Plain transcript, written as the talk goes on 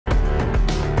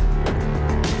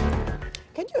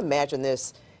Can you imagine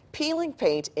this? Peeling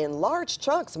paint in large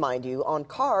chunks, mind you, on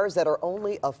cars that are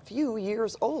only a few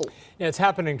years old. Yeah, it's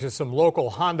happening to some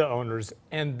local Honda owners,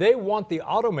 and they want the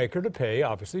automaker to pay,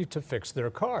 obviously, to fix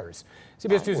their cars.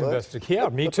 CBS News investigates. Yeah,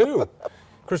 me too.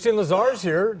 Christine Lazar's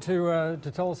here to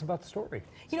tell us about the story.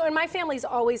 You know, and my family's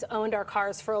always owned our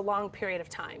cars for a long period of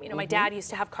time. You know, my dad used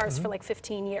to have cars for like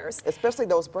 15 years. Especially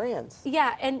those brands.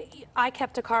 Yeah, and I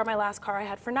kept a car, my last car I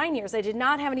had for 9 years. I did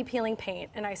not have any peeling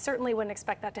paint, and I certainly wouldn't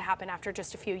expect that to happen after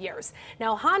just a few years.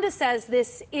 Now, Honda says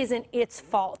this isn't its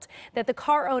fault, that the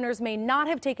car owners may not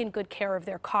have taken good care of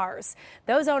their cars.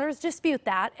 Those owners dispute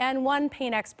that, and one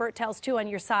paint expert tells Two on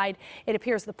Your Side it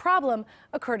appears the problem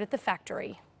occurred at the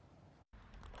factory.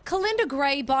 Kalinda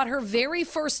Gray bought her very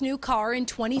first new car in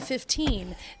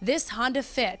 2015, this Honda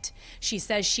Fit. She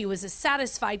says she was a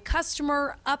satisfied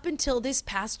customer up until this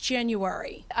past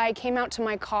January. I came out to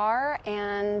my car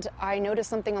and I noticed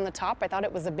something on the top. I thought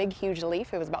it was a big, huge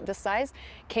leaf. It was about this size.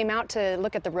 Came out to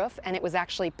look at the roof and it was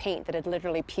actually paint that had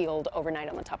literally peeled overnight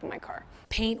on the top of my car.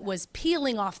 Paint was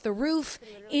peeling off the roof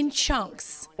in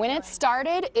chunks. When it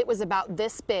started, it was about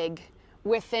this big.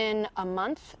 Within a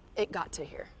month, it got to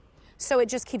here. So it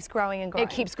just keeps growing and growing.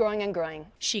 It keeps growing and growing.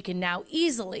 She can now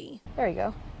easily, there you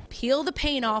go, peel the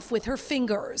paint off with her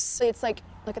fingers. It's like,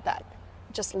 look at that.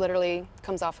 It just literally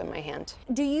comes off in my hand.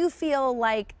 Do you feel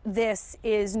like this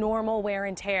is normal wear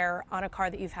and tear on a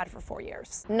car that you've had for 4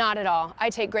 years? Not at all.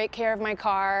 I take great care of my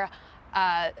car.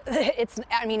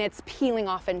 It's peeling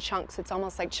off in chunks. It's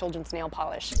almost like children's nail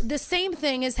polish. The same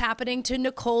thing is happening to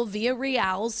Nicole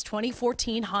Villarreal's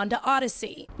 2014 Honda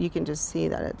Odyssey. You can just see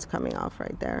that it's coming off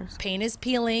right there. Paint is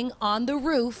peeling on the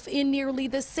roof in nearly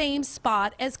the same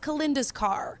spot as Kalinda's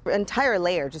car. An entire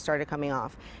layer just started coming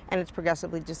off, and it's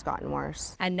progressively just gotten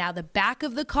worse. And now the back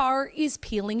of the car is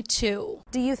peeling too.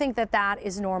 Do you think that that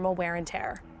is normal wear and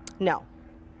tear? No,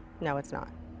 it's not.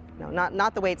 No,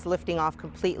 not the way it's lifting off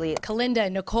completely. Kalinda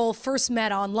and Nicole first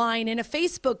met online in a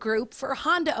Facebook group for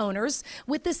Honda owners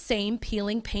with the same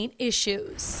peeling paint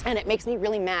issues. And it makes me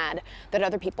really mad that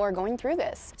other people are going through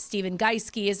this. Stephen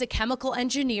Geiske is a chemical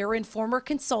engineer and former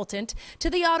consultant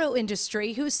to the auto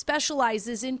industry who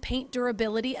specializes in paint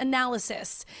durability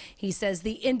analysis. He says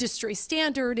the industry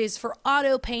standard is for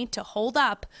auto paint to hold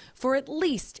up for at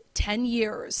least 10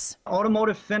 years.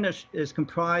 Automotive finish is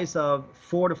comprised of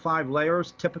 4 to 5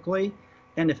 layers typically,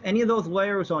 and if any of those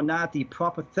layers are not the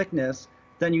proper thickness,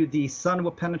 then the sun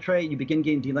will penetrate, you begin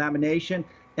getting delamination,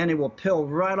 and it will peel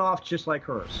right off just like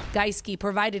hers. Geiske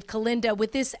provided Kalinda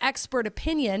with this expert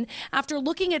opinion after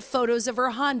looking at photos of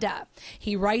her Honda.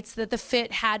 He writes that the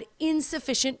Fit had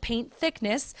insufficient paint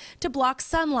thickness to block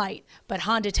sunlight, but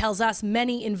Honda tells us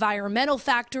many environmental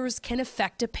factors can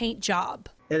affect a paint job.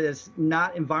 It is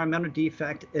not environmental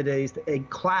defect, it is a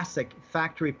classic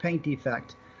factory paint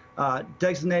defect.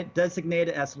 Designated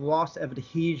as loss of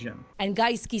adhesion. And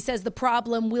Geiske says the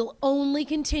problem will only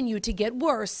continue to get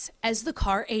worse as the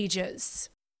car ages.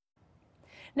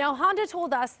 Now, Honda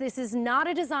told us this is not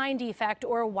a design defect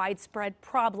or a widespread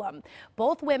problem.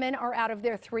 Both women are out of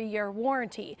their 3-year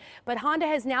warranty, but Honda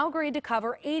has now agreed to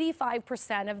cover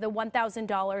 85% of the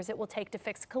 $1,000 it will take to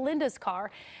fix Kalinda's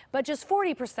car, but just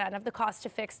 40% of the cost to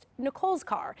fix Nicole's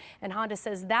car. And Honda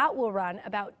says that will run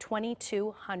about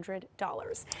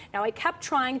 $2,200. Now, I kept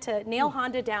trying to nail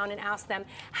Honda down and ask them,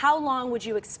 how long would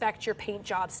you expect your paint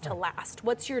jobs to last?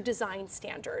 What's your design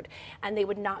standard? And they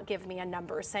would not give me a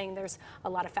number, saying there's a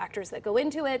lot of factors that go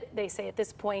into it. They say at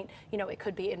this point, you know, it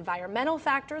could be environmental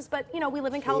factors, but you know, we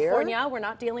live in California. We're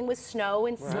not dealing with snow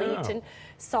and sleet and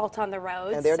salt on the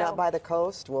roads. And they're not by the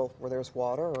coast, well, where there's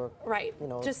water or you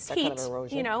know, just that heat, kind of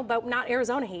erosion. You know, but not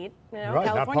Arizona heat. You know, Right,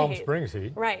 California not Palm heat. Springs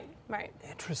heat. Right.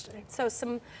 Interesting. So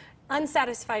some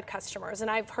unsatisfied customers,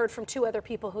 and I've heard from 2 other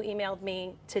people who emailed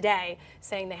me today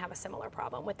saying they have a similar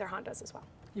problem with their Hondas as well.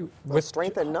 With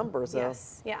strength in numbers,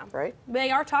 yes, yeah. Right?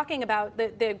 They are talking about,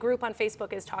 the group on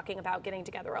Facebook is talking about getting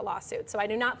together a lawsuit. So I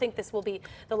do not think this will be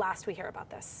the last we hear about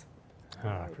this.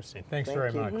 Christine, thanks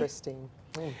very much. Christine.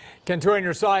 Can Two on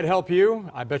Your Side help you?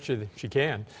 I bet you she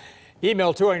can.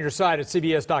 Email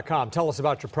twoonyourside@cbs.com. Tell us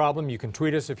about your problem. You can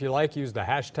tweet us if you like. Use the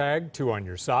hashtag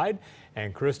 #2OnYourSide.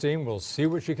 And Christine will see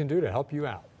what she can do to help you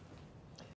out.